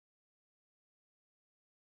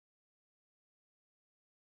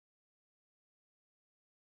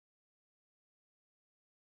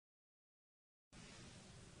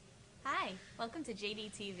Welcome to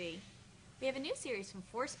JDTV. We have a new series from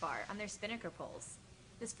Forespar on their Spinnaker poles.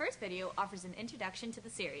 This first video offers an introduction to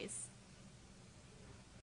the series.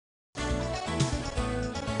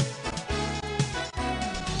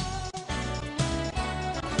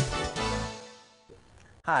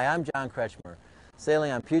 Hi, I'm John Kretschmer,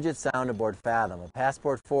 sailing on Puget Sound aboard Fathom, a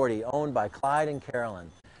Passport 40 owned by Clyde and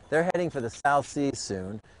Carolyn. They're heading for the South Seas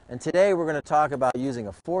soon, and today we're going to talk about using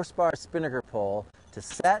a Forespar spinnaker pole to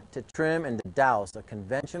set, to trim, and to douse a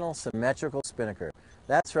conventional symmetrical spinnaker.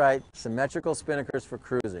 That's right, symmetrical spinnakers for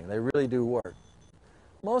cruising. They really do work.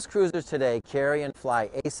 Most cruisers today carry and fly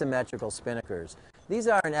asymmetrical spinnakers. These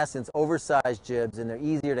are in essence oversized jibs and they're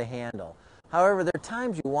easier to handle. However, there are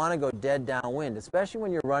times you want to go dead downwind, especially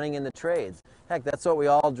when you're running in the trades. Heck, that's what we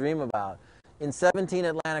all dream about. In 17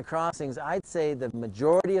 Atlantic crossings, I'd say the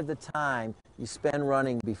majority of the time you spend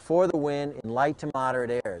running before the wind in light to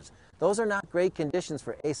moderate airs. Those are not great conditions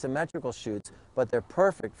for asymmetrical shoots, but they're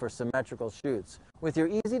perfect for symmetrical shoots. With your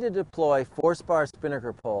easy-to-deploy Forespar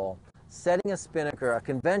spinnaker pole, setting a spinnaker, a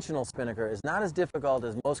conventional spinnaker, is not as difficult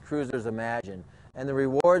as most cruisers imagine, and the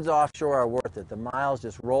rewards offshore are worth it. The miles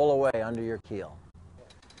just roll away under your keel.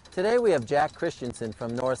 Today we have Jack Christensen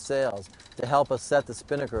from North Sails to help us set the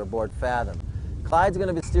spinnaker aboard Fathom. Clyde's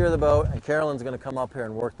going to steer the boat, and Carolyn's going to come up here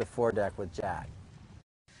and work the foredeck with Jack.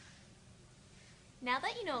 Now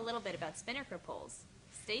that you know a little bit about spinnaker poles,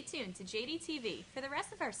 stay tuned to JDTV for the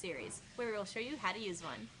rest of our series, where we will show you how to use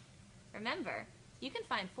one. Remember, you can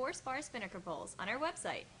find Forespar spinnaker poles on our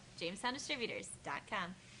website,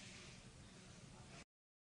 jamestowndistributors.com.